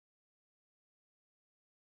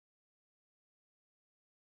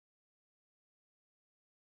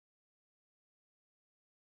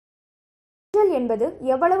என்பது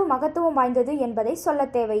எவ்வளவு மகத்துவம் வாய்ந்தது என்பதை சொல்ல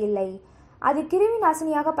தேவையில்லை. அது கிருமி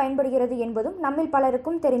நாசினியாக பயன்படுகிறது என்பதும் நம்மில்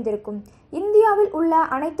பலருக்கும் தெரிந்திருக்கும். இந்தியாவில் உள்ள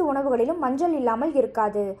அனைத்து உணவுகளிலும் மஞ்சள் இல்லாமல்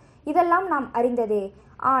இருக்காது. இதெல்லாம் நாம் அறிந்ததே.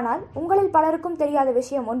 ஆனால் உங்களில் பலருக்கும் தெரியாத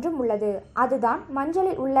விஷயம் ஒன்றும் உள்ளது. அதுதான்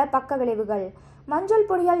மஞ்சளில் உள்ள பக்க விளைவுகள். மஞ்சள்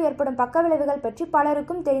பொடியால் ஏற்படும் பக்க விளைவுகள் பற்றி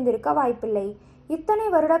பலருக்கும் தெரிந்திருக்க வாய்ப்பில்லை. இத்தனை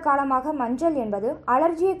வருட காலமாக மஞ்சள் என்பது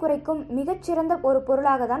அலர்ஜியை குறைக்கும் மிகச்சிறந்த ஒரு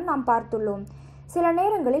பொருளாக தான் நாம் பார்த்துள்ளோம். சில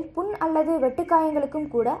நேரங்களில் புண் அல்லது வெட்டுக்காயங்களுக்கும்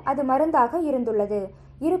கூட அது மருந்தாக இருந்துள்ளது.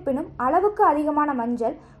 இருப்பினும் அளவுக்கு அதிகமான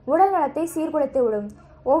மஞ்சள் உடல் நலத்தை சீர்குலைத்துவிடும்.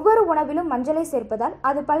 ஒவ்வொரு உணவிலும் மஞ்சளை சேர்ப்பதால்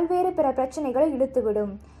அது பல்வேறு பிற பிரச்சனைகளை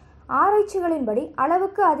இழுத்துவிடும். ஆராய்ச்சிகளின்படி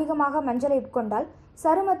அளவுக்கு அதிகமாக மஞ்சளை உட்கொண்டால்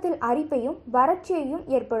சருமத்தில் அரிப்பையும் வறட்சியையும்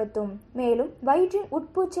ஏற்படுத்தும். மேலும் வயிற்றின்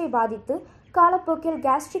உட்பூச்சை பாதித்து காலப்போக்கில்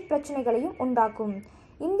கேஸ்ட்ரிக் பிரச்சனைகளையும் உண்டாக்கும்.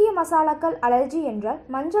 இந்திய மசாலாக்கள் அலர்ஜி என்றால்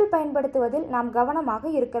மஞ்சள் பயன்படுத்துவதில் நாம் கவனமாக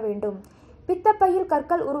இருக்க வேண்டும். பித்தப்பையில்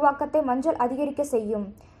கற்கள் உருவாக்கத்தை மஞ்சள் அதிகரிக்க செய்யும்.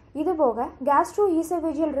 இதுபோக கேஸ்ட்ரோ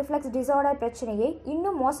ஈசோஃபேஜியல் ரிஃப்ளெக்ஸ் டிசார்டர் பிரச்சனையை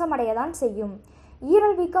இன்னும் மோசமடையதான் செய்யும்.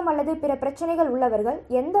 ஈரல் வீக்கம் அல்லது பிற பிரச்சனைகள் உள்ளவர்கள்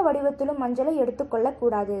எந்த வடிவத்திலும் மஞ்சளை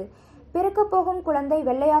எடுத்துக்கொள்ளக்கூடாது. பிறக்கப் போகும் குழந்தை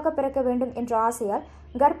வெள்ளையாக பிறக்க வேண்டும் என்ற ஆசையால்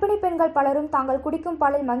கர்ப்பிணி பெண்கள் பலரும் தாங்கள் குடிக்கும்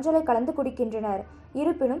பாலில் மஞ்சளை கலந்து குடிக்கின்றனர்.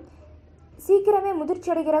 இருப்பினும் சீக்கிரமே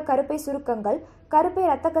முதிர்ச்சியடைகிற கருப்பை சுருக்கங்கள், கருப்பை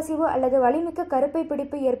இரத்த கசிவு அல்லது வலிமிக்க கருப்பை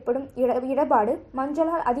பிடிப்பு ஏற்படும் இடபாடு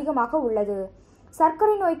மஞ்சளால் அதிகமாக உள்ளது.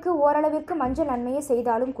 சர்க்கரை நோய்க்கு ஓரளவிற்கு மஞ்சள் நன்மையை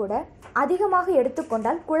செய்தாலும் கூட அதிகமாக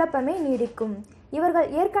எடுத்துக்கொண்டால் குழப்பமே நீடிக்கும். இவர்கள்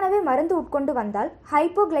ஏற்கனவே மருந்து உட்கொண்டு வந்தால்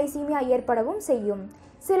ஹைப்போகிளைசீமியா ஏற்படவும் செய்யும்.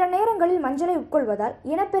 சில நேரங்களில் மஞ்சளை உட்கொள்வதால்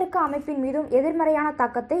இனப்பெருக்க அமைப்பின் மீதும் எதிர்மறையான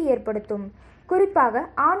தாக்கத்தை ஏற்படுத்தும். குறிப்பாக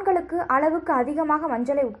ஆண்களுக்கு அளவுக்கு அதிகமாக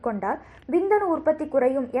மஞ்சளை உட்கொண்டால் விந்தணு உற்பத்தி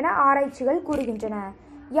குறையும் என ஆராய்ச்சிகள் கூறுகின்றன.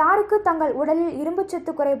 யாருக்கு தங்கள் உடலில்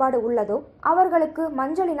இரும்புச்சத்து குறைபாடு உள்ளதோ அவர்களுக்கு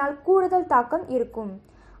மஞ்சளினால் கூடுதல் தாக்கம் இருக்கும்.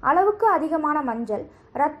 அளவுக்கு அதிகமான மஞ்சள்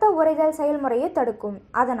இரத்த உறைதல் செயல்முறையை தடுக்கும்.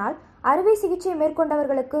 அதனால் அறுவை சிகிச்சை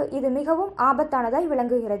மேற்கொண்டவர்களுக்கு இது மிகவும் ஆபத்தானதாய்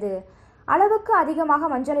விளங்குகிறது. அளவுக்கு அதிகமாக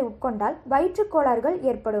மஞ்சளை உட்கொண்டால் வயிற்றுக்கோளாறுகள்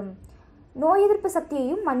ஏற்படும். நோய் எதிர்ப்பு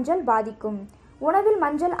சக்தியையும் மஞ்சள் பாதிக்கும். உணவில்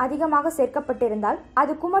மஞ்சள் அதிகமாக சேர்க்கப்பட்டிருந்தால்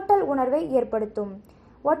அது குமட்டல் உணர்வை ஏற்படுத்தும்.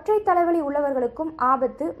 ஒற்றை தலைவலி உள்ளவர்களுக்கும்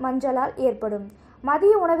ஆபத்து மஞ்சளால் ஏற்படும்.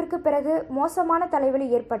 மதிய உணவிற்கு பிறகு மோசமான தலைவலி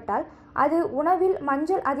ஏற்பட்டால் அது உணவில்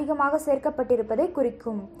மஞ்சள் அதிகமாக சேர்க்கப்பட்டிருப்பதை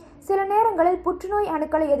குறிக்கும். சில நேரங்களில் புற்றுநோய்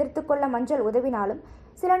அணுக்களை எதிர்த்து கொள்ள மஞ்சள் உதவினாலும்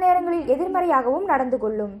சில நேரங்களில் எதிர்மறையாகவும் நடந்து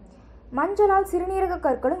கொள்ளும். மஞ்சளால் சிறுநீரக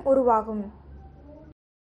கற்களும் உருவாகும்.